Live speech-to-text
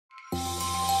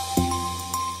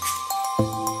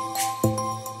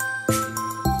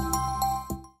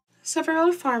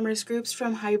Several farmers groups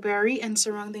from Highbury and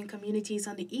surrounding communities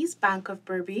on the east bank of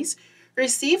Berbice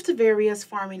received various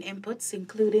farming inputs,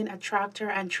 including a tractor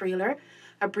and trailer,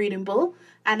 a breeding bull,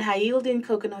 and high-yielding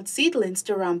coconut seedlings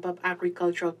to ramp up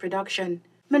agricultural production.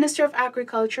 Minister of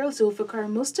Agriculture Zulfikar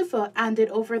Mustafa handed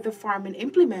over the farming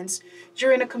implements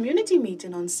during a community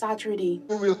meeting on Saturday.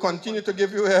 We'll continue to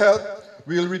give you help.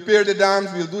 We'll repair the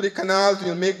dams, we'll do the canals,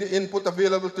 we'll make the input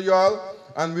available to you all,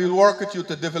 and we'll work with you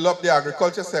to develop the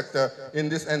agriculture sector in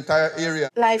this entire area.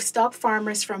 Livestock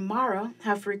farmers from Mara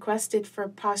have requested for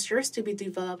pastures to be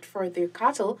developed for their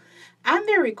cattle, and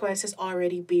their request is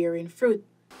already bearing fruit.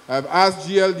 I've asked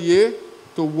GLDA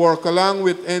to work along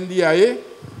with NDIA,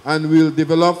 and we'll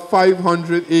develop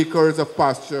 500 acres of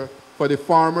pasture for the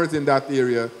farmers in that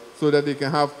area so that they can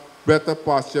have better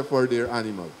pasture for their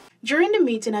animals. During the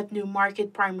meeting at New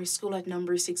Market Primary School at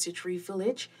number 63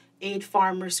 Village, 8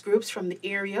 farmers groups from the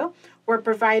area were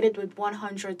provided with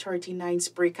 139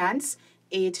 spray cans,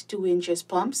 8 2-inch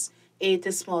pumps,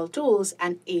 8 small tools,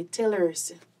 and 8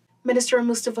 tillers. Minister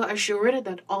Mustafa assured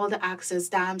that all the access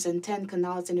dams and 10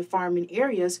 canals in the farming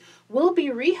areas will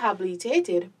be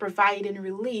rehabilitated, providing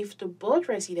relief to both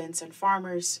residents and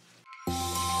farmers.